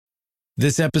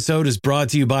This episode is brought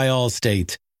to you by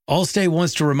Allstate. Allstate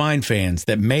wants to remind fans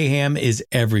that mayhem is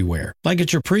everywhere, like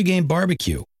at your pregame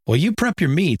barbecue. While you prep your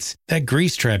meats, that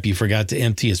grease trap you forgot to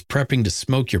empty is prepping to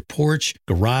smoke your porch,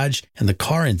 garage, and the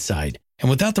car inside. And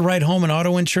without the right home and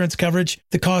auto insurance coverage,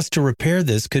 the cost to repair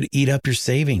this could eat up your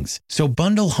savings. So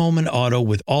bundle home and auto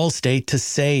with Allstate to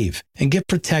save and get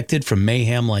protected from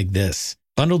mayhem like this.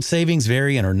 Bundled savings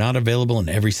vary and are not available in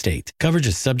every state. Coverage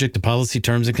is subject to policy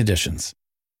terms and conditions.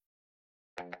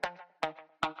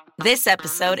 This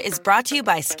episode is brought to you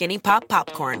by Skinny Pop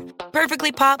Popcorn.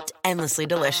 Perfectly popped, endlessly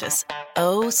delicious.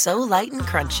 Oh, so light and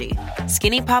crunchy.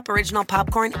 Skinny Pop Original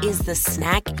Popcorn is the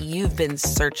snack you've been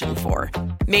searching for.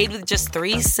 Made with just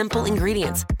 3 simple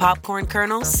ingredients: popcorn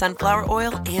kernels, sunflower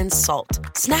oil, and salt.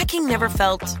 Snacking never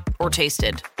felt or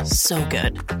tasted so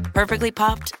good. Perfectly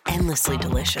popped, endlessly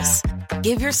delicious.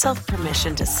 Give yourself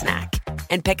permission to snack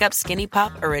and pick up Skinny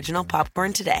Pop Original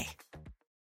Popcorn today.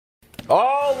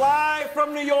 All live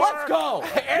from New York. Let's go.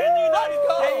 And the United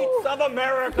States of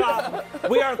America.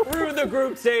 We are through the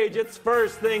group stage. It's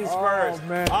first things first.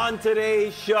 Man. On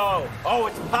today's show. Oh,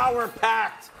 it's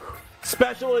power-packed.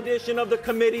 Special edition of the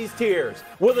committee's tiers.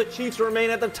 Will the Chiefs remain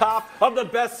at the top of the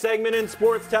best segment in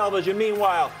sports television?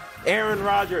 Meanwhile, Aaron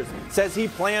Rodgers says he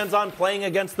plans on playing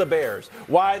against the Bears.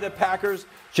 Why the Packers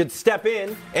should step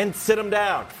in and sit them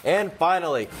down. And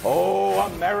finally,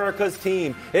 America's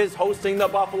team is hosting the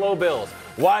Buffalo Bills.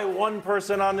 Why one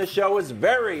person on the show is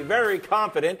very, very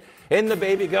confident in the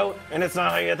baby goat, and it's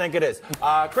not how you think it is.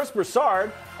 Chris Broussard,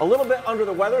 a little bit under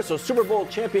the weather, so Super Bowl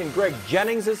champion Greg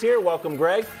Jennings is here. Welcome,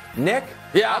 Greg. Nick,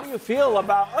 how do you feel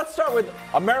about, let's start with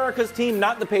America's team,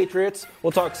 not the Patriots.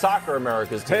 We'll talk soccer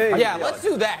America's team. Yeah, let's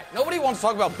do that. Nobody wants to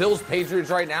talk about Bills Patriots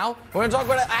right now. We're going to talk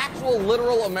about an actual,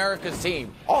 literal America's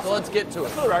team. Also, so let's get to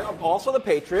it. Also the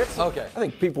Patriots. Okay. I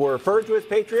think people were referred to as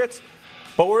Patriots.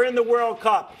 But we're in the World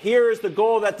Cup. Here is the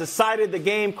goal that decided the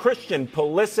game. Christian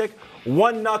Pulisic,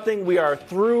 1-0. We are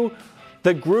through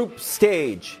the group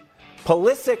stage.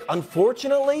 Pulisic,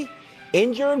 unfortunately,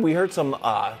 injured. We heard some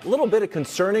little bit of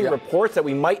concerning reports that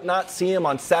we might not see him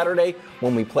on Saturday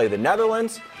when we play the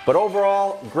Netherlands. But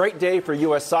overall, great day for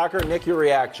U.S. soccer. Nick, your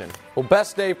reaction? Well,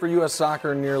 best day for U.S.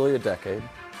 soccer in nearly a decade.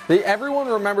 Everyone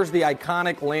remembers the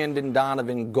iconic Landon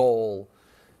Donovan goal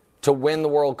to win the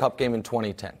World Cup game in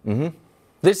 2010. Mm-hmm.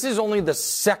 This is only the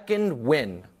second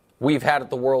win we've had at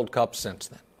the World Cup since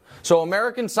then. So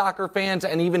American soccer fans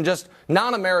and even just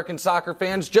non-American soccer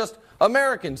fans, just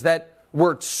Americans that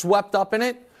were swept up in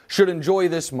it, should enjoy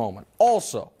this moment.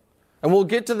 Also, and we'll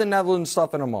get to the Netherlands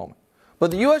stuff in a moment,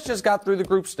 but the U.S. just got through the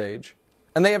group stage,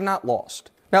 and they have not lost.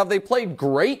 Now, have they played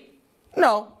great?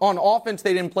 No. On offense,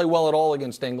 they didn't play well at all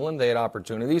against England. They had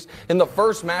opportunities. In the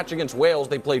first match against Wales,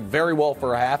 they played very well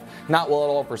for a half, not well at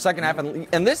all for a second half.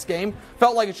 And this game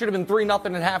felt like it should have been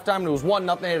 3-0 at halftime, and it was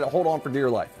 1-0. They had to hold on for dear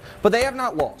life. But they have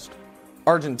not lost.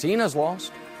 Argentina's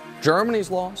lost. Germany's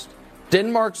lost.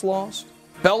 Denmark's lost.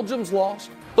 Belgium's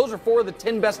lost. Those are 4 of the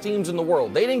 10 best teams in the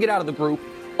world. They didn't get out of the group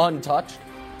untouched.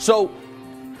 So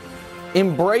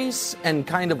embrace and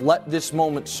kind of let this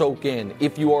moment soak in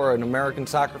if you are an American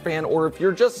soccer fan or if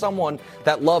you're just someone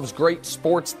that loves great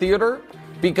sports theater,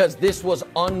 because this was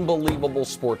unbelievable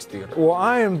sports theater. Well,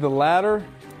 I am the latter,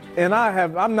 and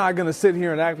I'm not going to sit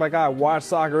here and act like I watch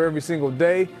soccer every single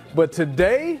day, but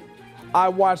today I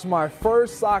watched my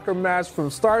first soccer match from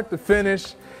start to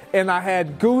finish, and I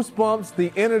had goosebumps.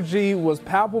 The energy was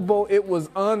palpable. It was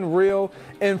unreal.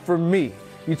 And for me,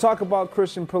 you talk about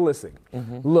Christian Pulisic.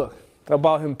 Mm-hmm. Look,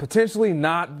 about him potentially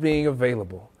not being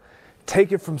available.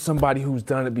 Take it from somebody who's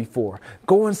done it before.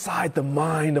 Go inside the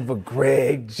mind of a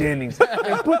Greg Jennings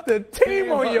and put the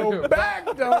team on your back,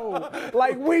 though.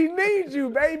 Like, we need you,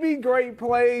 baby. Great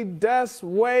play. Des,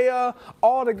 Weah,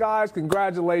 all the guys,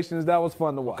 congratulations. That was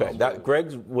fun to watch. Okay,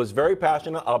 Greg was very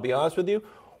passionate. I'll be honest with you.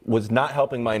 Was not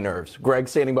helping my nerves. Greg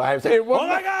standing by him saying, oh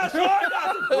my gosh,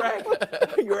 Greg,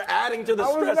 you're adding to the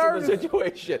stress of the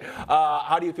situation.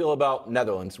 How do you feel about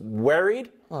Netherlands? Worried?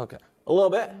 Okay. A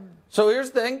little bit. So here's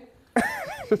the thing.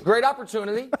 Great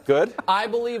opportunity. Good. I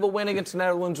believe a win against the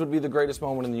Netherlands would be the greatest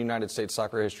moment in the United States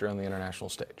soccer history on the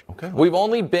international stage. Okay. We've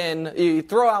only been, you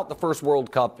throw out the first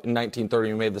World Cup in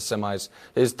 1930, we made the semis,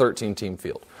 his 13-team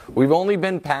field. We've only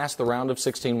been past the round of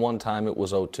 16 one time, it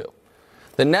was 0-2.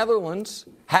 The Netherlands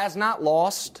has not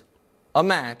lost a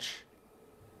match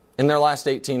in their last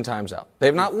 18 times out. They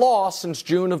have not lost since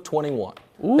June of 21.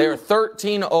 Ooh. They are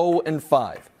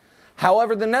 13-0-5.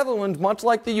 However, the Netherlands, much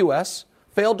like the U.S.,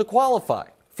 failed to qualify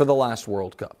for the last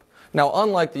World Cup. Now,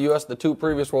 unlike the U.S., the 2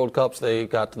 previous World Cups, they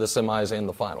got to the semis and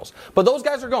the finals. But those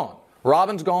guys are gone.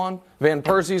 Robben's gone. Van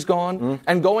Persie's gone.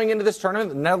 And going into this tournament,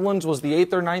 the Netherlands was the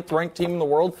 8th or 9th ranked team in the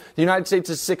world. The United States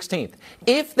is 16th.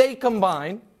 If they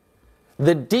combine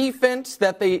the defense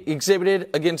that they exhibited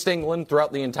against England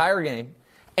throughout the entire game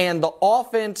and the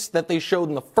offense that they showed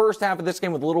in the first half of this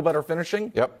game with a little better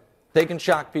finishing, they can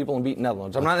shock people and beat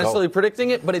Netherlands. I'm not necessarily predicting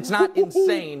it, but it's not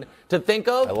insane to think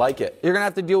of. I like it. You're going to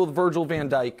have to deal with Virgil van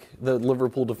Dijk, the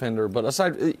Liverpool defender, but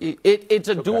aside, it's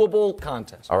a doable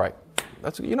contest. All right.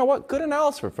 You know what? Good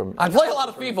analysis from. I play a lot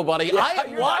of FIFA, buddy. I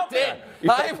am locked in.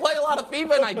 I play a lot of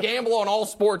FIFA, and I gamble on all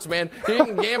sports, man. You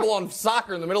can gamble on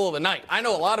soccer in the middle of the night. I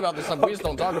know a lot about this stuff. We just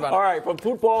don't talk about it. All right, from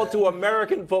football to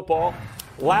American football,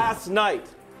 last night,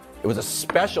 it was a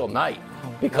special night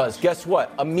because guess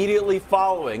what? Immediately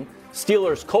following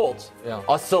Steelers-Colts,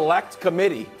 a select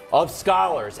committee of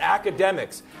scholars,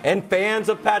 academics, and fans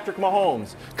of Patrick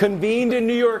Mahomes convened in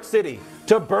New York City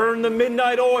to burn the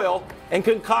midnight oil and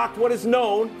concoct what is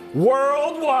known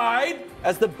worldwide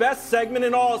as the best segment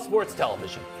in all of sports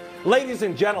television. Ladies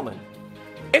and gentlemen,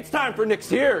 it's time for Nick's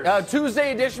Tiers.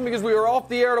 Tuesday edition because we are off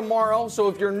the air tomorrow. So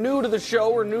if you're new to the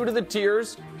show or new to the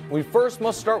tiers, we first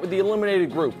must start with the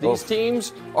eliminated group. These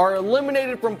teams are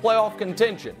eliminated from playoff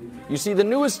contention. You see the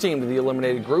newest team to the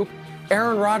eliminated group,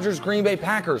 Aaron Rodgers' Green Bay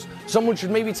Packers. Someone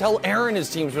should maybe tell Aaron his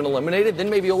team's been eliminated, then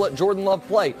maybe he'll let Jordan Love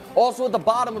play. Also at the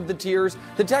bottom of the tiers,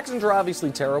 the Texans are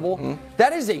obviously terrible.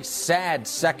 That is a sad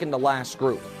second to last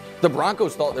group. The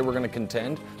Broncos thought they were going to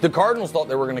contend. The Cardinals thought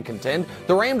they were going to contend.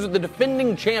 The Rams are the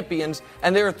defending champions,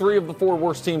 and they are 3 of the 4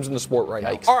 worst teams in the sport right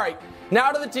now. All right,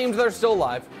 now to the teams that are still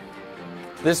alive.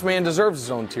 This man deserves his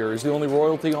own tier. He's the only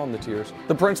royalty on the tiers.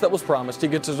 The prince that was promised, he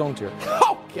gets his own tier.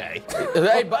 Okay.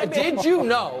 Hey, but did you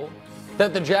know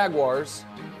that the Jaguars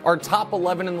are top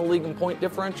 11 in the league in point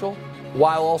differential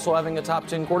while also having a top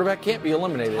 10 quarterback? Can't be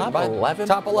eliminated. Top 11?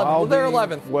 Top 11. Well, they're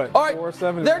 11th. What, all right,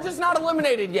 4-7? they're just not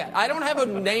eliminated yet. I don't have a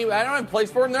name. I don't have a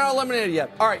place for them. They're not eliminated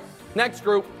yet. All right, next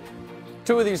group.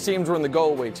 2 of these teams were in the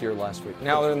go-away tier last week.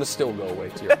 Now they're in the still go-away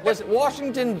tier. Listen,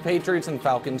 Washington, Patriots, and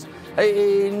Falcons.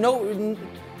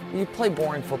 You play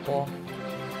boring football.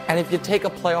 And if you take a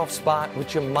playoff spot,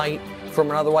 which you might, from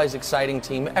an otherwise exciting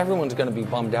team, everyone's going to be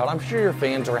bummed out. I'm sure your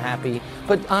fans are happy,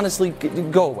 but honestly,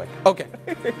 go away. Okay.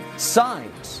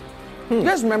 Signs. You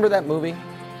guys remember that movie?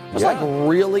 It was like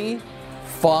really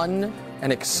fun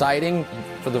and exciting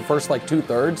for the first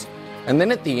 2/3. And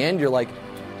then at the end, you're like,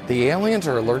 the aliens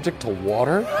are allergic to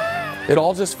water? It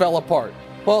all just fell apart.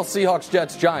 Well, Seahawks,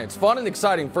 Jets, Giants. Fun and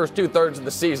exciting first 2/3 of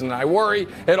the season. And I worry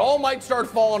it all might start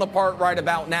falling apart right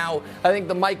about now. I think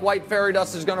the Mike White fairy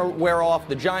dust is going to wear off.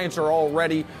 The Giants are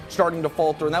already starting to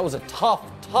falter. And that was a tough,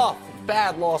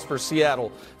 bad loss for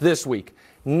Seattle this week.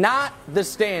 Not the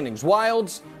standings.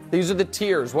 Wilds, these are the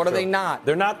tiers. What are they not?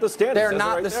 They're not the standings. They're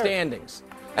not the standings.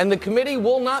 And the committee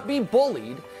will not be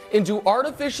bullied into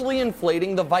artificially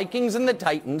inflating the Vikings and the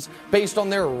Titans based on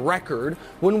their record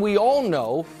when we all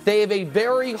know they have a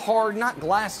very hard, not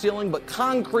glass ceiling, but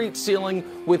concrete ceiling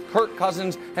with Kirk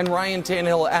Cousins and Ryan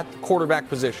Tannehill at the quarterback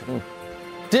position.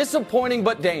 Disappointing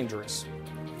but dangerous.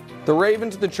 The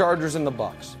Ravens, the Chargers, and the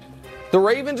Bucs. The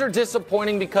Ravens are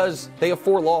disappointing because they have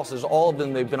 4 losses. All of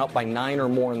them, they've been up by 9 or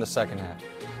more in the second half.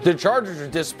 The Chargers are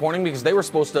disappointing because they were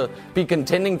supposed to be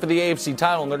contending for the AFC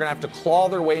title, and they're going to have to claw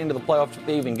their way into the playoffs if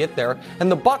they even get there.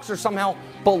 And the Bucs are somehow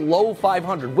below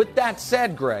 500. With that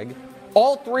said, Greg,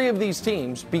 all 3 of these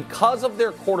teams, because of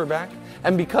their quarterback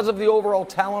and because of the overall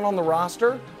talent on the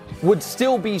roster, would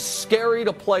still be scary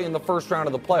to play in the first round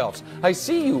of the playoffs. I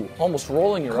see you almost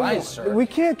rolling your eyes, sir. We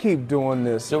can't keep doing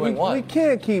this. Doing what? We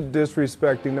can't keep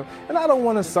disrespecting them. And I don't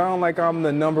want to sound like I'm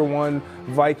the number 1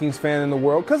 Vikings fan in the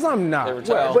world, because I'm not.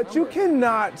 But you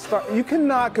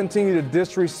cannot continue to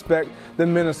disrespect the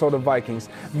Minnesota Vikings.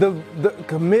 The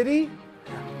committee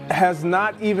has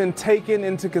not even taken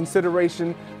into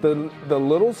consideration the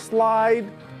little slide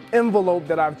envelope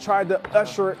that I've tried to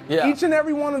usher each and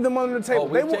every one of them under the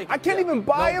table. I can't even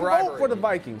buy a vote for the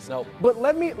Vikings. Nope. But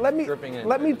let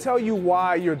me tell you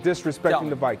why you're disrespecting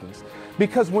the Vikings.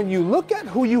 Because when you look at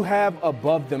who you have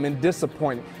above them and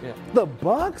disappointing, the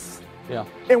Bucs. Yeah.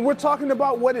 And we're talking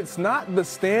about what it's not, the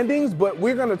standings, but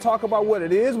we're going to talk about what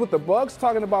it is with the Bucs,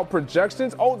 talking about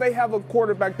projections. Oh, they have a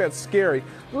quarterback that's scary.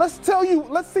 Let's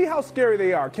see how scary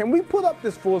they are. Can we put up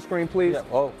this full screen, please? Yeah.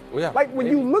 Oh, yeah. Like when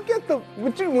you look at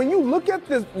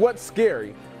this, what's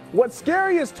scary? What's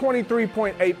scary is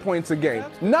 23.8 points a game,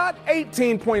 not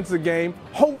 18 points a game,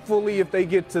 hopefully if they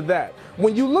get to that.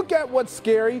 When you look at what's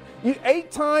scary,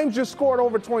 8 times you scored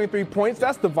over 23 points.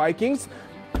 That's the Vikings.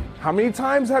 How many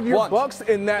times have your Bucs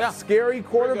in that scary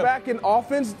quarterback and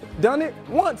offense done it?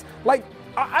 Once. Like,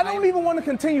 I don't even want to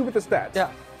continue with the stats.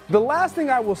 Yeah. The last thing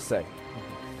I will say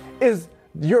is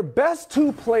your best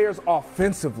two players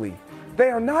offensively. They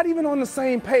are not even on the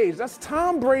same page. That's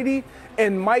Tom Brady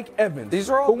and Mike Evans. These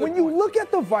are all But good when you points. look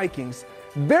at the Vikings,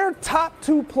 their top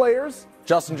two players,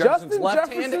 Justin Jefferson's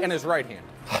left hand Jefferson, and his right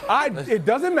hand. it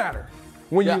doesn't matter.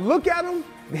 When Yeah. you look at him,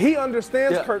 he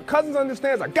understands. Yeah. Kirk Cousins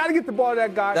understands. I got to get the ball to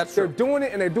that guy. That's They're true. doing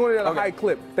it, and they're doing it at a Okay. high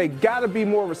clip. They got to be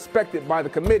more respected by the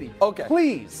committee. Okay.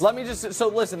 Please. Let me just so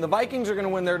listen. The Vikings are going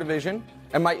to win their division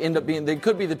and might end up being. They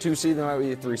could be the 2 seed. They might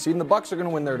be the 3 seed. And the Bucs are going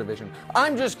to win their division.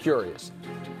 I'm just curious.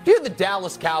 If you're the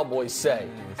Dallas Cowboys, say,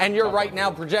 and you're right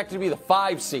now projected to be the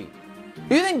 5 seed,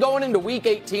 do you think going into Week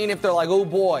 18, if they're like, oh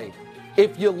boy,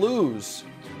 if you lose,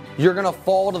 you're going to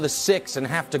fall to the 6 and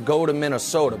have to go to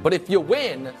Minnesota. But if you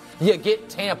win, you get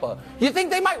Tampa. You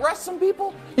think they might rest some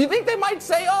people? You think they might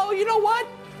say, oh, you know what?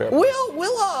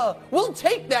 We'll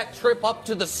take that trip up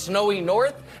to the snowy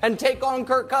north and take on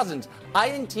Kirk Cousins. I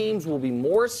think teams will be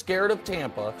more scared of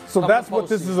Tampa. So come that's the what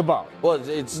this postseason. is about. Well,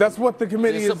 it's That's what the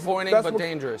committee is. disappointing that's but what-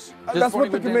 dangerous. That's Disappointing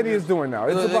what the but committee dangerous. is doing now.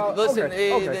 It's about. Listen,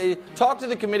 okay. talk to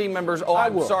the committee members. Oh, I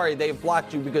I'm will. sorry, they've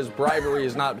blocked you because bribery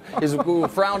is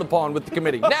frowned upon with the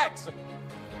committee. Next,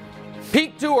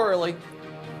 peak too early.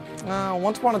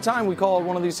 Once upon a time, we called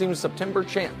one of these teams September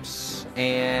champs,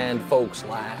 and folks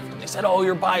laughed. They said, "Oh,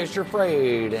 you're biased, you're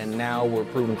afraid," and now we're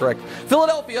proven correct.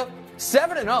 Philadelphia,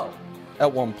 7-0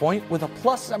 at one point with a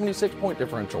plus 76 point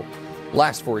differential.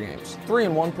 Last 4 games,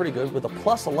 3-1, pretty good with a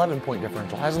plus 11 point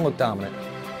differential. Hasn't looked dominant.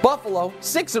 Buffalo,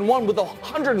 6-1 with a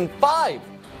 105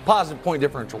 positive point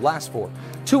differential. Last 4,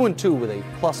 2-2 with a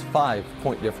plus 5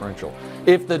 point differential.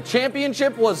 If the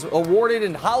championship was awarded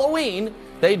in Halloween,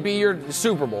 they'd be your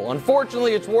Super Bowl.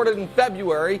 Unfortunately, it's awarded in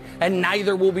February, and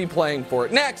neither will be playing for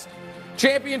it. Next,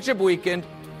 championship weekend.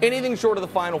 Anything short of the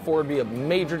Final Four would be a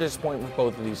major disappointment for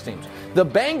both of these teams. The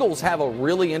Bengals have a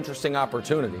really interesting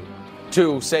opportunity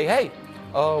to say, hey,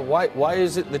 why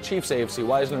is it the Chiefs AFC?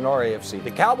 Why isn't it our AFC?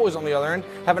 The Cowboys, on the other end,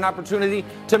 have an opportunity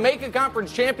to make a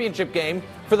conference championship game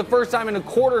for the first time in a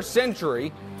quarter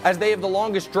century, as they have the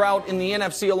longest drought in the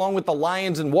NFC along with the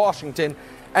Lions and Washington.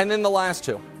 And then the last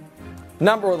two.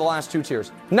 The last 2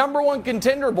 tiers. Number 1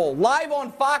 Contender Bowl, live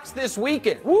on Fox this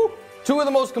weekend. Woo! 2 of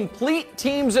the most complete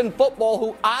teams in football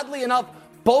who, oddly enough,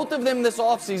 both of them this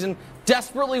offseason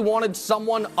desperately wanted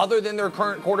someone other than their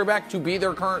current quarterback to be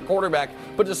their current quarterback.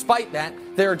 But despite that,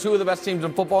 they are 2 of the best teams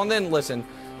in football. And then, listen,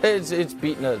 it's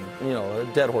beating a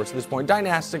dead horse at this point.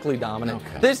 Dynastically dominant.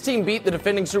 Okay. This team beat the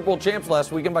defending Super Bowl champs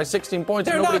last weekend by 16 points.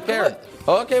 They're and nobody not cared. good.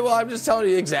 Okay, well, I'm just telling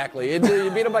you exactly. You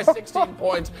beat them by 16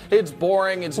 points. It's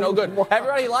boring. It's no good.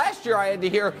 Everybody last year I had to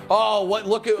hear,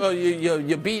 look at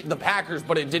you beat the Packers,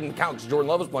 but it didn't count because Jordan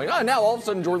Love was playing. Oh, now all of a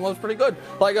sudden Jordan Love's pretty good.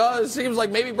 Like, it seems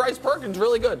like maybe Bryce Perkins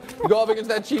really good. You go up against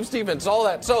that Chiefs defense, all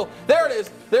that. So there it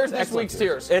is. There's this week's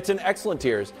tiers. It's an excellent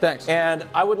tiers. Thanks. And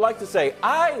I would like to say,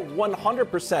 I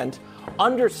 100%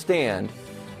 understand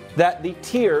that the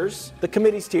tiers, the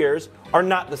committee's tiers, are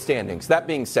not the standings. That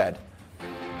being said,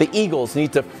 the Eagles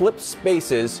need to flip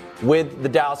spaces with the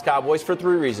Dallas Cowboys for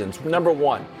 3 reasons. Number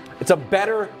 1, it's a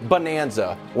better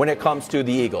bonanza when it comes to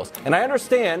the Eagles. And I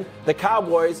understand the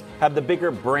Cowboys have the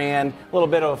bigger brand, a little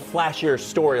bit of flashier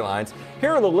storylines. Here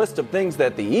are the list of things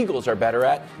that the Eagles are better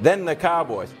at than the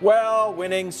Cowboys. Well,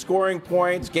 winning, scoring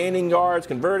points, gaining yards,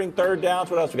 converting third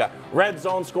downs. What else we got? Red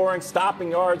zone scoring,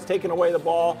 stopping yards, taking away the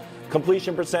ball,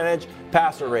 completion percentage,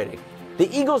 passer rating.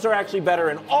 The Eagles are actually better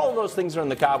in all of those things than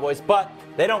the Cowboys, but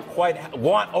they don't quite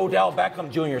want Odell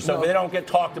Beckham Jr., so they don't get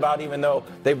talked about even though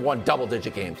they've won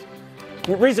double-digit games.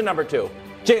 Reason number 2,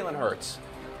 Jalen Hurts.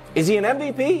 Is he an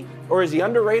MVP, or is he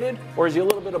underrated, or is he a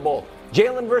little bit of both?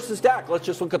 Jalen versus Dak. Let's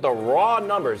just look at the raw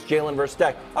numbers. Jalen versus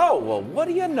Dak. Oh, well, what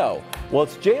do you know? Well,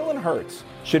 it's Jalen Hurts.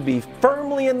 Should be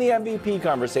firmly in the MVP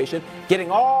conversation, getting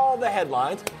all the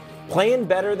headlines, playing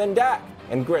better than Dak.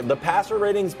 And the passer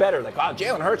rating's better. Like,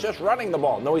 Jalen Hurts just running the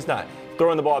ball. No, he's not.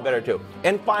 Throwing the ball better, too.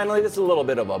 And finally, this is a little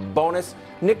bit of a bonus.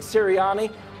 Nick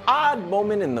Sirianni, odd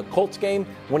moment in the Colts game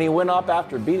when he went up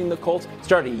after beating the Colts,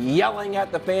 started yelling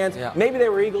at the fans. Yeah. Maybe they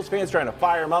were Eagles fans trying to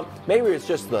fire him up. Maybe it's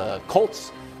just the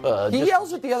Colts. He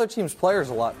yells at the other team's players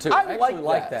a lot, too. I actually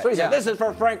like that. that. So he said, this is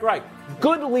for Frank Reich.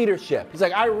 Good leadership. He's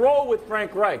like, I roll with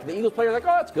Frank Reich. The Eagles players are like,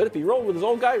 that's good. If he rolled with his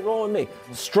old guy, roll with me.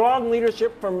 Strong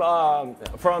leadership from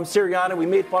Sirianni. We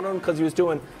made fun of him because he was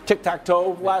doing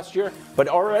tic-tac-toe last year. But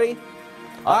already,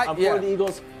 I'm for the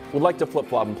Eagles. Would like to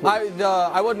flip-flop him, please.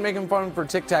 I wasn't making fun for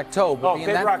tic-tac-toe. But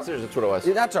paper, rock, scissors, that's what it was.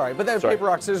 That's all right. But that's paper,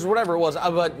 rock, scissors, whatever it was.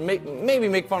 But maybe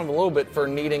make fun of him a little bit for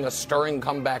needing a stirring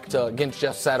comeback against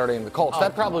Jeff Saturday and the Colts.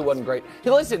 That probably wasn't great.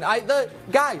 Hey, listen,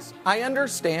 guys, I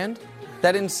understand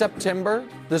that in September,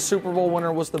 the Super Bowl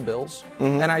winner was the Bills.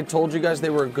 Mm-hmm. And I told you guys they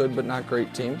were a good but not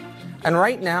great team. And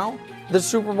right now, the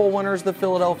Super Bowl winners, the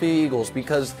Philadelphia Eagles,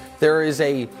 because there is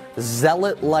a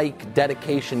zealot-like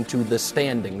dedication to the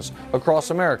standings across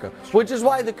America, which is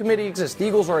why the committee exists. The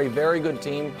Eagles are a very good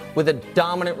team with a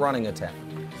dominant running attack.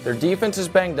 Their defense is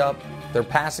banged up. Their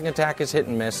passing attack is hit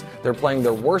and miss. They're playing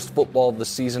their worst football of the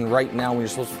season right now when you're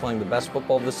supposed to be playing the best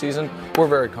football of the season. We're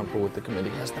very comfortable with the committee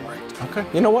has them ranked. Okay.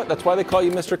 You know what? That's why they call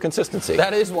you Mr. Consistency.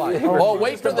 That is why. Oh,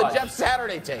 wait for the Jeff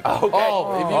Saturday take. Okay.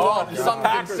 Oh, if you want something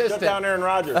Packers consistent. shut down Aaron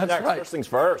Rodgers. That's Next, right. first things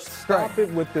first. Stop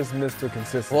it with this Mr.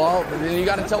 Consistency. Well, then you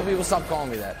got to tell people stop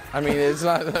calling me that. I mean, it's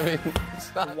not.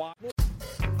 It's not.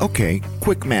 Okay,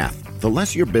 quick math. The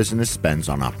less your business spends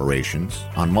on operations,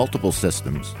 on multiple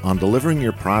systems, on delivering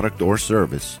your product or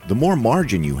service, the more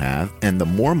margin you have and the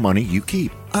more money you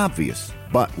keep. Obvious.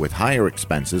 But with higher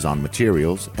expenses on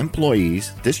materials,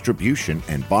 employees, distribution,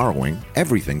 and borrowing,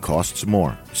 everything costs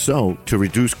more. So, to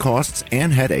reduce costs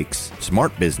and headaches,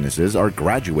 smart businesses are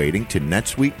graduating to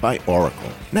NetSuite by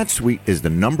Oracle. NetSuite is the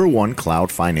 #1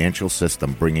 cloud financial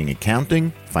system bringing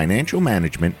accounting, financial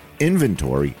management,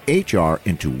 inventory, HR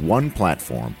into one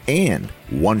platform and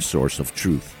one source of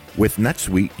truth. With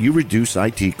NetSuite, you reduce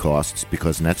IT costs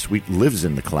because NetSuite lives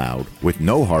in the cloud with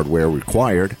no hardware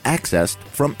required, accessed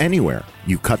from anywhere.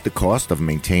 You cut the cost of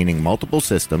maintaining multiple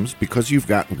systems because you've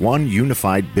got one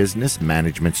unified business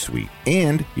management suite.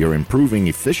 And you're improving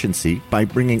efficiency by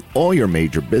bringing all your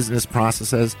major business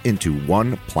processes into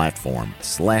one platform,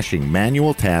 slashing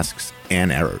manual tasks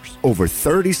and errors. Over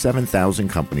 37,000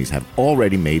 companies have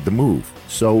already made the move.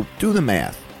 So do the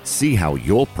math. See how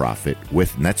you'll profit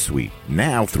with NetSuite.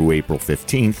 Now through April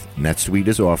 15th, NetSuite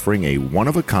is offering a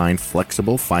one-of-a-kind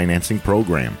flexible financing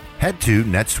program. Head to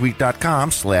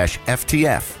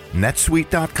netsuite.com/FTF.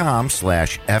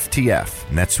 netsuite.com/FTF.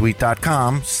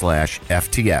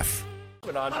 netsuite.com/FTF.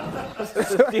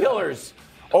 The Steelers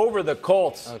over the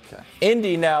Colts. Okay.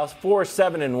 Indy now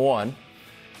 4-7-1.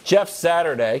 Jeff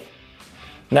Saturday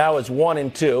now is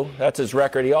 1-2. That's his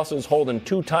record. He also is holding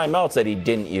 2 timeouts that he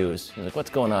didn't use. He's like, what's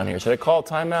going on here? Should I call a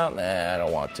timeout? Nah, I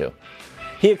don't want to.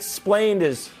 He explained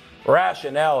his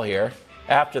rationale here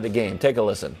after the game. Take a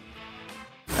listen.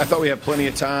 I thought we had plenty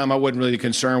of time. I wasn't really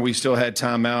concerned. We still had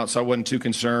timeout, so I wasn't too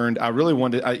concerned. I really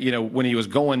wanted, when he was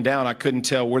going down, I couldn't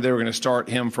tell where they were going to start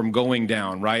him from going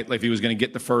down, right? Like if he was going to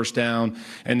get the first down,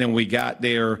 and then we got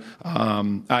there.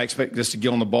 I expected us to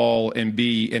get on the ball and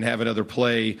have another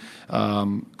play a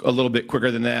little bit quicker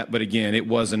than that. But again,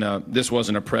 this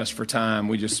wasn't a press for time.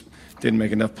 We just didn't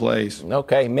make enough plays.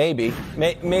 Okay, maybe.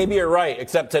 Maybe you're right,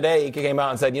 except today he came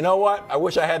out and said, you know what? I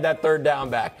wish I had that third down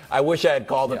back. I wish I had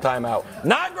called a timeout.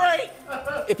 Not great!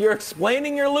 If you're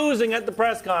explaining you're losing at the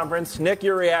press conference, Nick,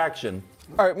 your reaction.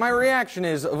 All right, my reaction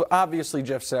is obviously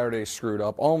Jeff Saturday screwed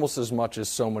up almost as much as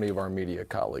so many of our media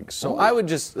colleagues. So I'm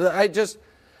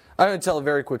going to tell a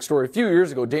very quick story. A few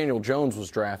years ago, Daniel Jones was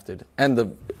drafted, and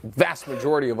the vast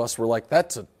majority of us were like,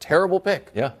 that's a terrible pick.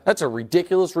 Yeah. That's a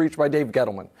ridiculous reach by Dave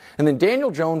Gettleman. And then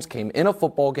Daniel Jones came in a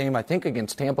football game, I think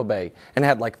against Tampa Bay, and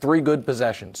had like 3 good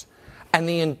possessions. And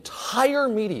the entire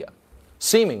media,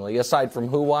 seemingly, aside from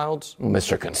who, Wilds?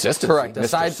 Mr. Consistency. Correct. Mr.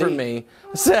 Aside C. from me,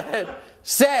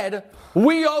 said,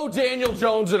 we owe Daniel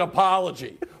Jones an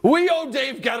apology. We owe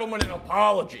Dave Gettleman an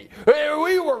apology. Hey,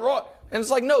 we were wrong. And it's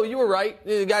like, no, you were right.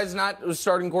 The guy's not a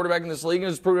starting quarterback in this league,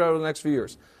 and it's proved out over the next few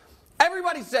years.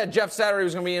 Everybody said Jeff Saturday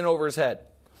was going to be in over his head.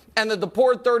 And that the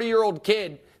poor 30-year-old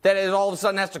kid that all of a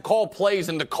sudden has to call plays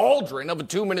in the cauldron of a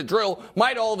 2-minute drill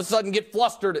might all of a sudden get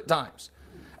flustered at times.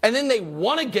 And then they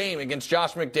won a game against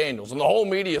Josh McDaniels, and the whole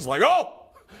media is like, oh,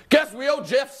 guess we owe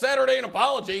Jeff Saturday an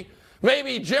apology.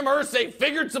 Maybe Jim Irsay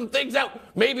figured some things out.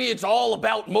 Maybe it's all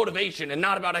about motivation and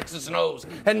not about X's and O's.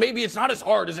 And maybe it's not as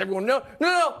hard as everyone knows.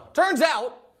 No. Turns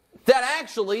out that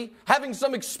actually having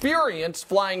some experience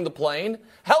flying the plane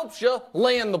helps you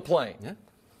land the plane. Yeah.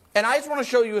 And I just want to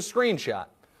show you a screenshot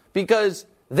because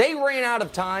they ran out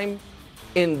of time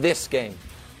in this game.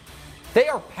 They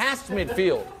are past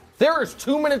midfield. There is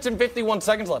 2 minutes and 51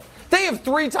 seconds left. They have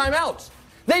 3 timeouts.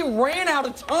 They ran out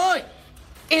of time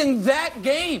in that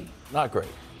game. Not great.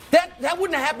 That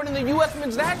wouldn't have happened in the U.S.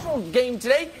 men's national game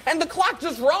today, and the clock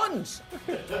just runs.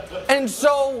 And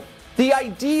so the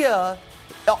idea,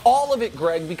 all of it,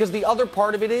 Greg, because the other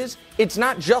part of it is, it's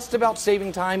not just about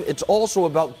saving time, it's also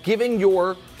about giving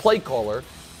your play caller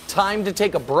time to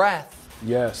take a breath.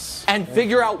 Yes. And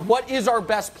figure out what is our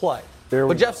best play.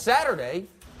 But Jeff Saturday,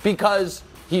 because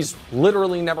he's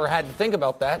literally never had to think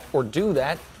about that or do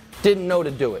that, didn't know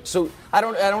to do it. So I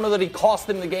don't know that he cost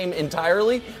them the game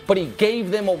entirely, but he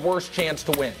gave them a worse chance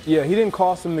to win. Yeah, he didn't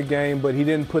cost them the game, but he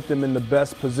didn't put them in the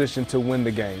best position to win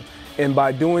the game. And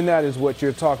by doing that is what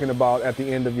you're talking about at the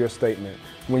end of your statement.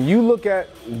 When you look at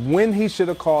when he should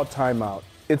have called timeout,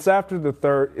 it's after the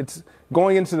third, it's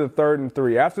going into the 3rd and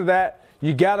 3. After that,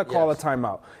 you got to call a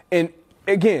timeout. And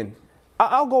again,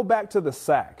 I'll go back to the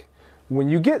sack. When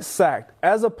you get sacked,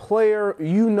 as a player,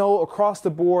 you know across the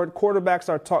board, quarterbacks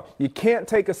are taught you can't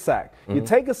take a sack. You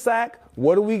take a sack,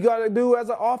 what do we got to do as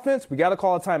an offense? We got to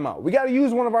call a timeout. We got to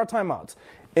use one of our timeouts.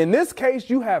 In this case,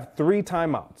 you have 3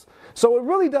 timeouts. So it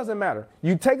really doesn't matter.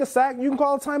 You take a sack, you can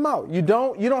call a timeout. You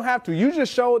don't have to. You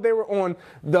just showed they were on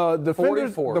the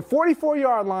defenders, the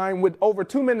 44-yard line with over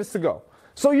 2 minutes to go.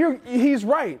 So he's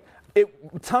right.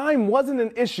 Time wasn't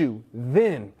an issue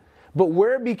then. But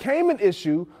where it became an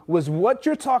issue was what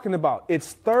you're talking about.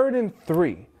 It's 3rd and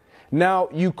 3. Now,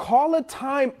 you call a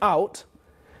timeout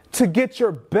to get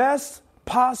your best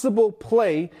possible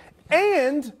play,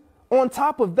 and on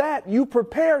top of that, you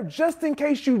prepare just in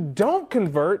case you don't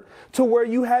convert to where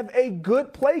you have a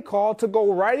good play call to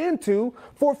go right into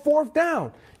for 4th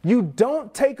down. You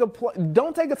don't take a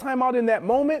timeout in that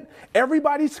moment.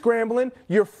 Everybody's scrambling.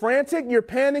 You're frantic. You're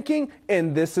panicking.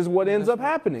 And this is what ends up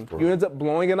happening. You end up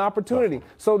blowing an opportunity.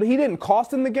 So he didn't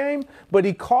cost him the game, but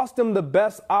he cost him the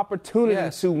best opportunity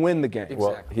to win the game. Exactly.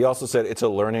 Well, he also said it's a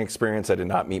learning experience that did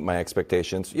not meet my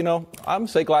expectations. You know, I'm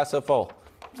say glass half full.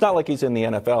 It's not like he's in the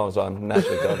NFL. He's on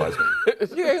nationally televised.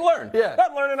 You learn. Yeah.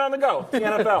 Not learning on the go. The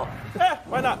NFL.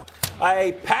 Why not?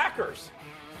 Packers.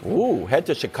 Ooh, head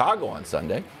to Chicago on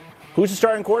Sunday. Who's the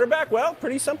starting quarterback? Well,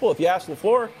 pretty simple. If you ask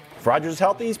LaFleur, if Rodgers is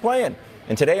healthy, he's playing.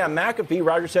 And today on McAfee,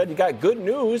 Rodgers said he got good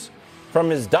news from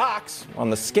his docs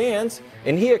on the scans,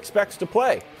 and he expects to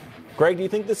play. Greg, do you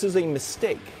think this is a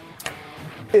mistake?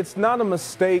 It's not a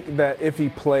mistake that if he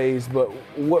plays, but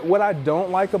what I don't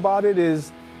like about it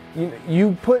is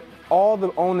you put all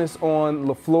the onus on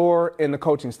LaFleur and the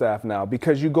coaching staff now,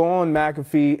 because you go on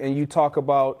McAfee and you talk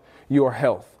about your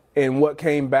health and what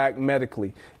came back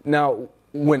medically. Now,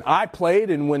 when I played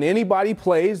and when anybody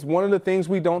plays, one of the things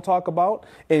we don't talk about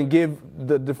and give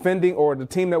the defending or the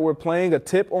team that we're playing a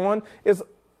tip on is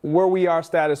where we are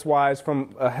status-wise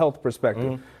from a health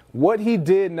perspective. What he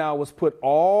did now was put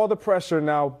all the pressure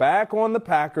now back on the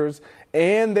Packers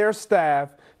and their staff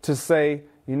to say,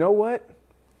 you know what?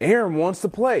 Aaron wants to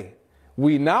play.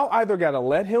 We now either got to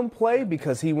let him play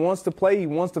because he wants to play, he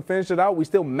wants to finish it out. We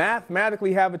still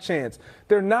mathematically have a chance.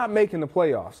 They're not making the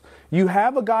playoffs. You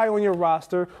have a guy on your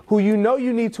roster who you know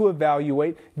you need to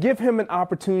evaluate. Give him an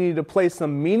opportunity to play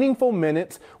some meaningful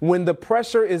minutes when the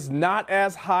pressure is not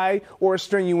as high or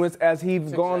strenuous as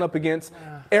he's gone up against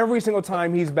every single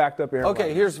time he's backed up Aaron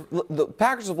Rodgers. The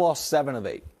Packers have lost 7 of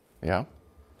 8. Yeah.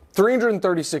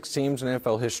 336 teams in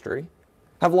NFL history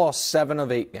have lost 7 of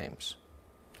 8 games.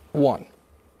 1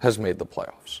 has made the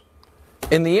playoffs.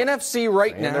 In the NFC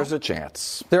right now, there's a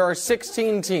chance. There are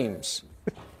 16 teams.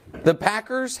 The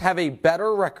Packers have a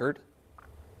better record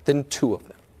than 2 of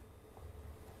them.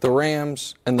 The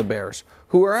Rams and the Bears,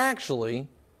 who are actually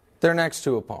their next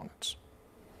 2 opponents.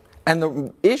 And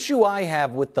the issue I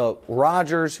have with the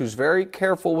Rodgers, who's very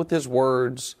careful with his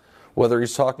words, whether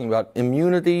he's talking about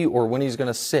immunity or when he's going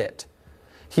to sit,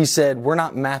 he said, we're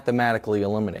not mathematically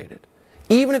eliminated.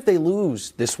 Even if they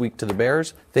lose this week to the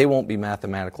Bears, they won't be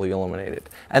mathematically eliminated.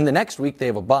 And the next week they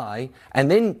have a bye,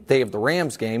 and then they have the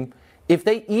Rams game.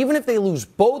 Even if they lose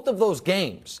both of those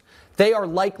games, they are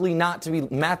likely not to be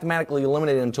mathematically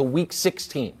eliminated until week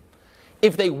 16.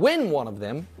 If they win one of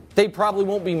them, they probably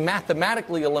won't be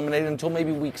mathematically eliminated until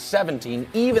maybe week 17,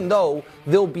 even though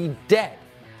they'll be dead.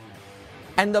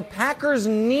 And the Packers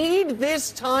need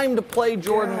this time to play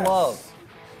Jordan Love.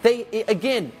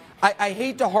 I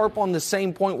hate to harp on the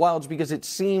same point, Wilds, because it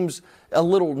seems a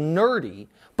little nerdy,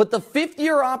 but the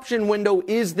 5th-year option window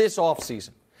is this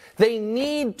offseason. They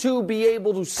need to be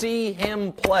able to see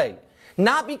him play.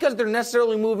 Not because they're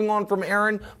necessarily moving on from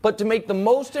Aaron, but to make the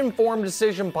most informed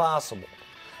decision possible.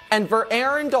 And for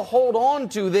Aaron to hold on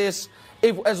to this,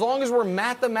 as long as we're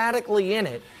mathematically in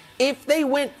it, if they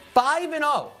went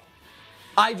 5-0,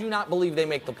 I do not believe they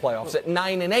make the playoffs at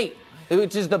 9-8.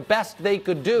 Which is the best they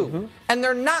could do. And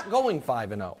they're not going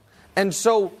 5-0. And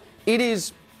so it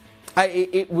is,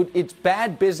 it's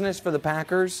bad business for the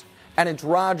Packers, and it's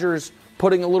Rodgers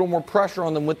putting a little more pressure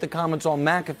on them with the comments on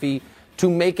McAfee to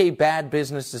make a bad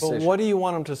business decision. But what do you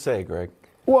want him to say, Greg?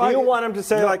 Well, you want him to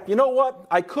say, you know what?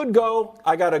 I could go.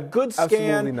 I got a good scan.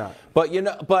 Absolutely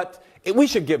not. But we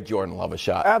should give Jordan Love a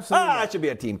shot. Absolutely not. It should be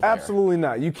a team player. Absolutely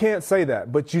not. You can't say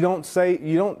that. But you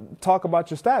don't talk about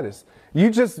your status. You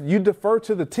defer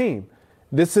to the team.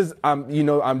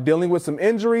 I'm dealing with some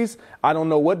injuries. I don't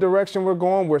know what direction we're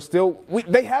going.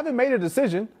 They haven't made a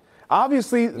decision.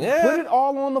 Obviously, put it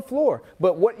all on the floor.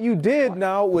 But what you did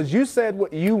now was you said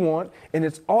what you want, and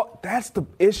that's the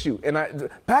issue. And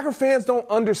Packer fans don't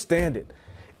understand it.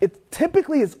 It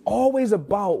typically is always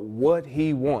about what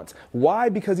he wants. Why?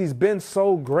 Because he's been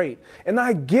so great. And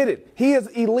I get it. He is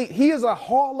elite. He is a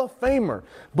Hall of Famer.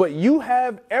 But you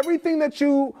have everything that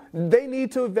they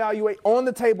need to evaluate on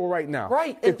the table right now.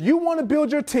 Right. If you want to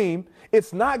build your team,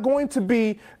 it's not going to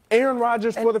be Aaron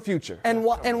Rodgers for the future. And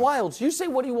Wildes, you say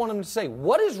what do you want him to say?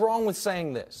 What is wrong with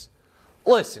saying this?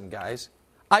 Listen, guys,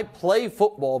 I play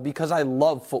football because I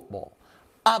love football.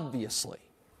 Obviously,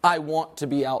 I want to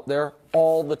be out there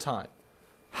all the time.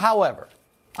 However,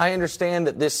 I understand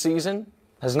that this season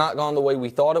has not gone the way we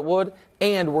thought it would,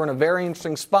 and we're in a very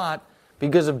interesting spot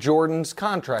because of Jordan's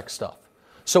contract stuff.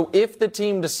 So if the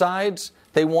team decides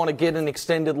they want to get an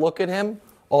extended look at him,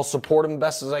 I'll support him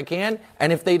best as I can.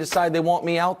 And if they decide they want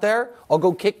me out there, I'll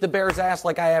go kick the Bears' ass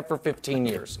like I have for 15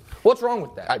 years. What's wrong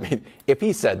with that? I mean, if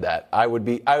he said that, I would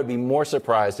be more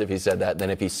surprised if he said that than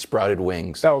if he sprouted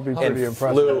wings. That would be pretty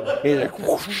impressive. He's like,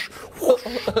 whoosh, whoosh,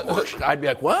 whoosh. I'd be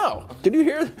like, wow, did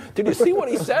you see what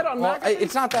he said on that?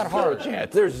 It's not that hard.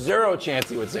 There's zero chance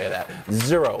he would say that.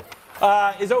 Zero.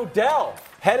 Is Odell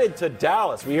headed to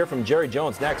Dallas? We hear from Jerry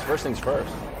Jones next. First things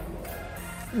first.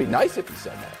 It'd be nice if he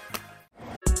said that.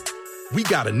 We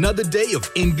got another day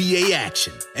of NBA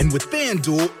action. And with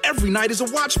FanDuel, every night is a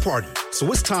watch party.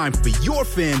 So it's time for your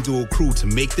FanDuel crew to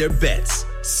make their bets.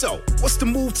 So, what's the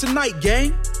move tonight,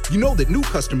 gang? You know that new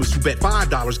customers who bet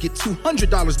 $5 get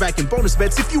 $200 back in bonus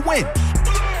bets if you win.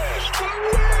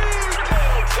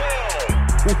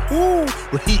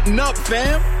 We're heating up,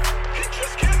 fam.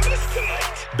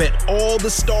 Bet all the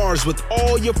stars with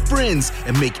all your friends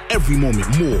and make every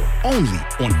moment more. Only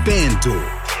on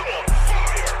FanDuel.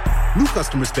 New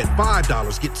customers bet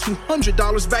 $5, get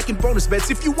 $200 back in bonus bets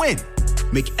if you win.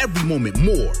 Make every moment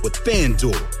more with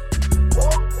FanDuel.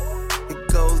 It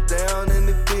goes down in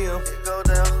the DM.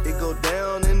 It go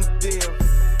down in the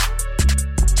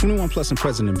DM. 21 plus and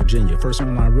present in Virginia. First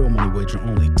online real money wager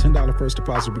only. $10 first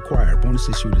deposit required. Bonus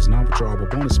issued is non-withdrawable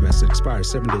bonus vest that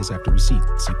expires 7 days after receipt.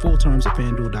 See full terms at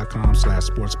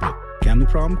FanDuel.com/sportsbook. Gambling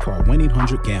problem? Call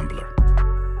 1-800-GAMBLER.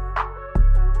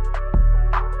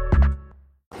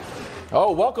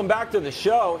 Oh, welcome back to the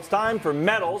show. It's time for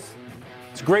Medals.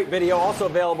 It's a great video, also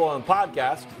available on the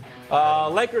podcast.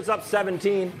 Lakers up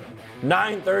 17,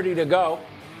 9:30 to go.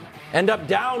 End up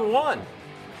down 1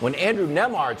 when Andrew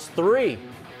Nembhard's 3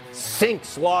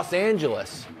 sinks Los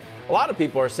Angeles. A lot of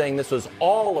people are saying this was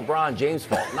all LeBron James'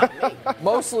 fault, not me.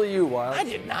 Mostly you, Wild. I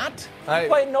did not. He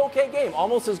played an okay game,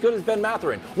 almost as good as Ben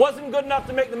Mathurin. Wasn't good enough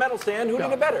to make the medal stand. Who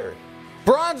did it better?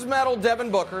 Bronze medal,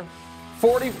 Devin Booker.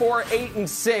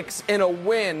 44-8-6 in a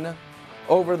win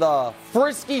over the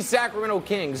frisky Sacramento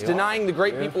Kings, denying the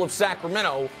great people of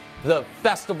Sacramento the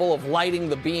festival of lighting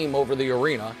the beam over the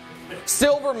arena.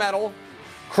 Silver medal,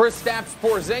 Kristaps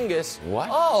Porzingis. What?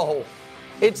 Oh,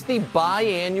 it's the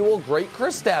biannual Great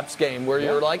Kristaps game where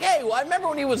you're like, hey, well, I remember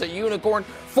when he was a unicorn.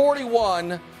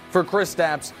 41 for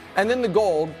Kristaps. And then the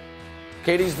gold,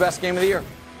 KD's best game of the year.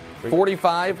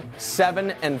 45,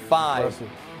 7, and 5.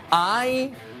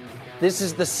 This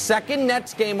is the second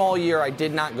Nets game all year I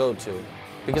did not go to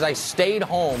because I stayed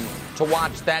home to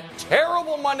watch that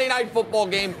terrible Monday Night Football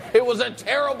game. It was a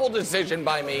terrible decision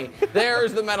by me.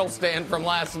 There's the medal stand from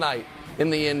last night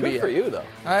in the NBA. Good for you, though.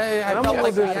 I felt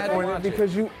like I had to watch it.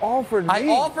 because you offered me. I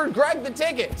offered Greg the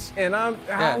tickets. And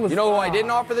you know who I didn't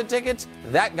offer the tickets?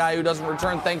 That guy who doesn't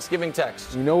return Thanksgiving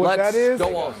texts. You know what that is?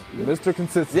 Go on. Mr.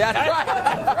 Consistency. Yeah, that's right.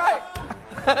 That's right.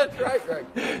 That's right,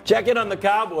 Greg. Check in on the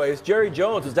Cowboys. Jerry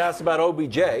Jones was asked about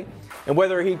OBJ and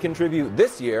whether he'd contribute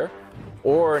this year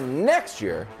or next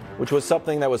year, which was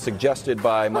something that was suggested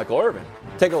by Michael Irvin.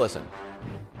 Take a listen.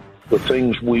 The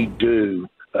things we do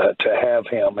to have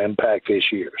him impact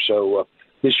this year. So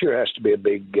this year has to be a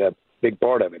big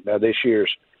part of it. Now, this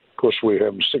year's, of course, we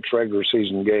have 6 regular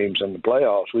season games in the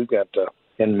playoffs. We've got,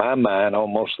 in my mind,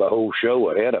 almost the whole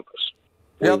show ahead of us.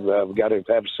 Yep. We've got to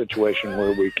have a situation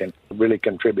where we can really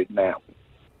contribute now.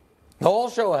 The whole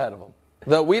show ahead of him.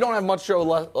 We don't have much show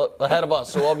ahead of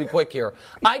us, so I'll be quick here.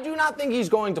 I do not think he's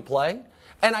going to play,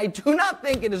 and I do not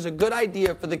think it is a good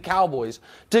idea for the Cowboys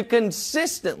to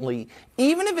consistently,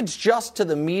 even if it's just to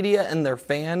the media and their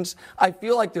fans, I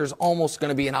feel like there's almost going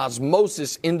to be an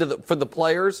osmosis for the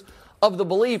players of the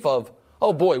belief of,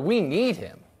 oh boy, we need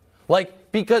him.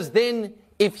 Because then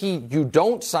if you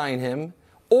don't sign him,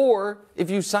 Or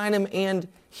if you sign him and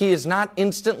he is not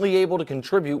instantly able to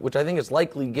contribute, which I think is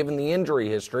likely given the injury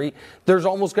history, there's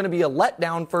almost going to be a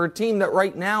letdown for a team that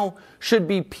right now should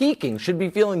be peaking, should be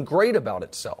feeling great about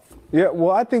itself. Yeah,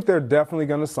 well, I think they're definitely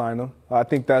going to sign him. I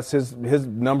think that's his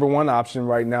number one option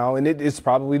right now, and it is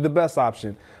probably the best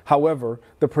option. However,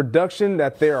 the production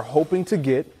that they're hoping to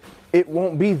get, it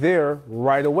won't be there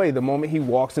right away the moment he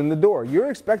walks in the door. You're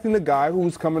expecting the guy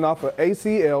who's coming off an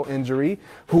ACL injury,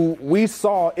 who we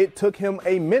saw it took him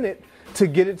a minute to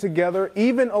get it together,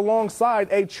 even alongside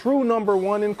a true number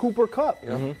one in Cooper Kupp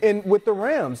with the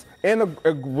Rams and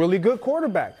a really good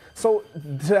quarterback. So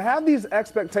to have these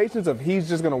expectations of he's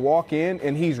just going to walk in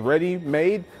and he's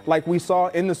ready-made like we saw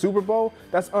in the Super Bowl,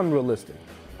 that's unrealistic.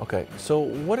 Okay, so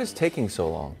what is taking so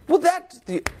long? Well, that's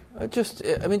the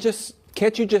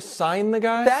can't you just sign the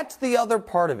guy? That's the other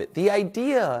part of it. The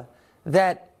idea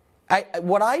that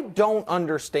what I don't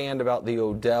understand about the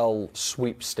Odell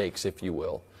sweepstakes, if you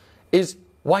will, is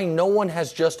why no one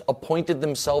has just appointed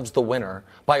themselves the winner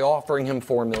by offering him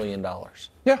 $4 million.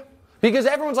 Yeah. Because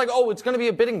everyone's like, oh, it's going to be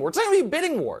a bidding war. It's not going to be a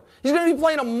bidding war. He's going to be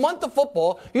playing a month of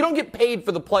football. You don't get paid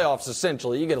for the playoffs,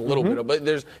 essentially. You get a little bit of it,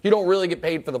 but you don't really get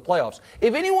paid for the playoffs.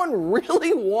 If anyone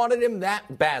really wanted him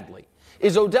that badly,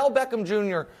 is Odell Beckham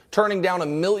Jr. turning down $1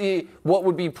 million, what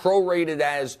would be prorated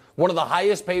as one of the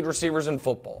highest paid receivers in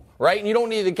football, right? And you don't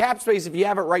need the cap space if you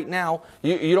have it right now.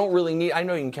 You don't really need, I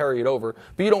know you can carry it over,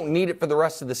 but you don't need it for the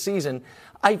rest of the season.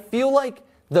 I feel like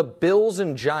the Bills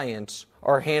and Giants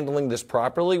are handling this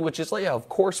properly, which is like, yeah, of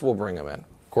course we'll bring him in.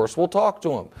 Of course we'll talk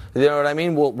to him. You know what I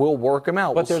mean? We'll work him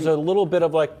out. But there's a little bit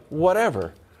of like,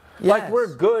 whatever. Yes. Like, we're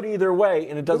good either way,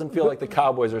 and it doesn't feel like the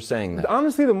Cowboys are saying that.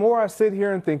 Honestly, the more I sit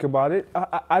here and think about it,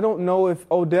 I don't know if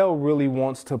Odell really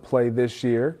wants to play this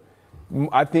year.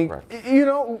 I think,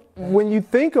 when you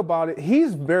think about it,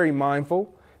 he's very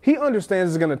mindful. He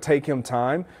understands it's going to take him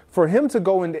time for him to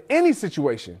go into any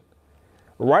situation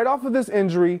right off of this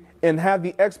injury and have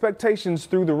the expectations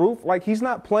through the roof. Like, he's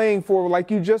not playing for, like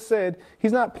you just said,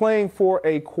 he's not playing for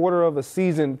a quarter of a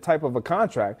season type of a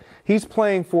contract. He's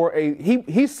playing for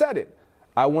he said it.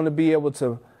 I want to be able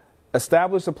to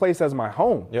establish a place as my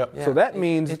home. Yep. So that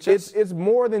means it's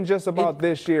more than just about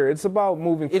this year. It's about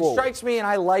moving forward. It strikes me, and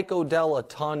I like Odell a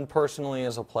ton personally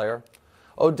as a player.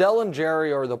 Odell and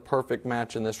Jerry are the perfect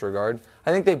match in this regard.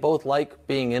 I think they both like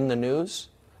being in the news.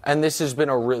 And this has been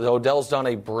Odell's done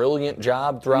a brilliant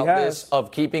job throughout this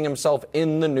of keeping himself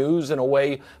in the news in a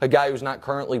way a guy who's not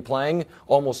currently playing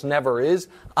almost never is.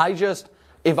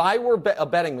 If I were a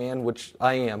betting man, which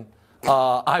I am,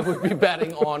 I would be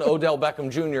betting on Odell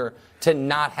Beckham Jr. to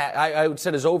not have, I would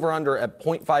set his over-under at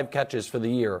 0.5 catches for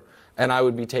the year, and I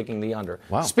would be taking the under.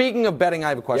 Wow. Speaking of betting, I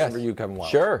have a question for you, Kevin Wildes.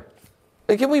 Sure.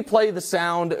 Can we play the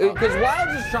sound? Because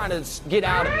Wildes is trying to get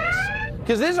out of this.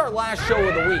 Because this is our last show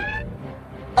of the week.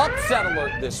 Upset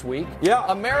alert this week. Yeah.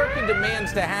 America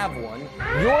demands to have one.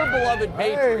 Your beloved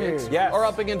Patriots are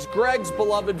up against Greg's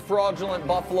beloved fraudulent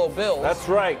Buffalo Bills. That's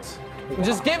right.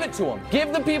 Just give it to them.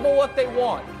 Give the people what they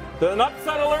want. An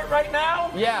upset alert right now?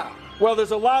 Yeah. Well,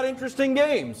 there's a lot of interesting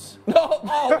games. No,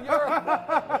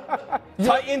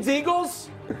 Titans-Eagles?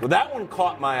 Well, that one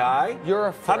caught my eye. You're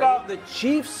afraid? How about the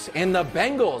Chiefs and the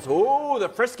Bengals? Ooh, the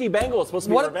frisky Bengals. Supposed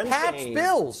to be what revenge What Pats game.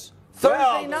 Bills?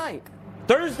 Thursday night.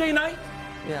 Thursday night?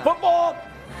 Yeah. Football?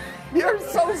 You're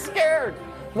so scared.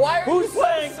 Why are you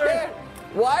so scared?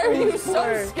 Why are you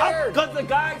so scared? Because the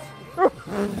guys...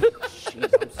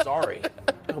 Jeez, I'm sorry.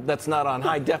 I hope that's not on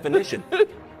high definition.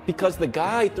 Because the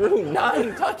guy threw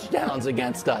 9 touchdowns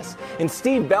against us. And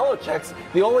Steve Belichick's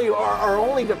our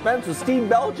only defense was Steve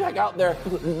Belichick out there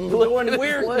doing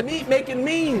weird, making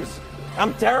memes.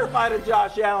 I'm terrified of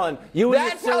Josh Allen.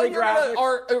 That's how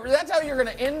you're going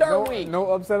to end our week.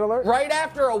 No upset alert? Right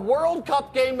after a World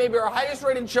Cup game, maybe our highest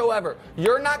rated show ever.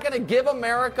 You're not going to give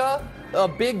America a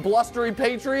big blustery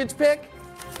Patriots pick?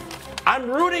 I'm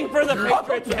rooting for the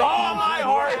Patriots with all my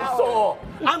heart and soul.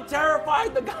 I'm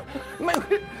terrified. The guy, we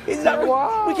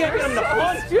can't get him to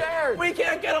punch. We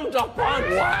can't get him to punch.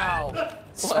 Wow.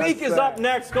 Speak is up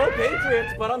next. Go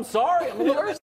Patriots, but I'm sorry. I'm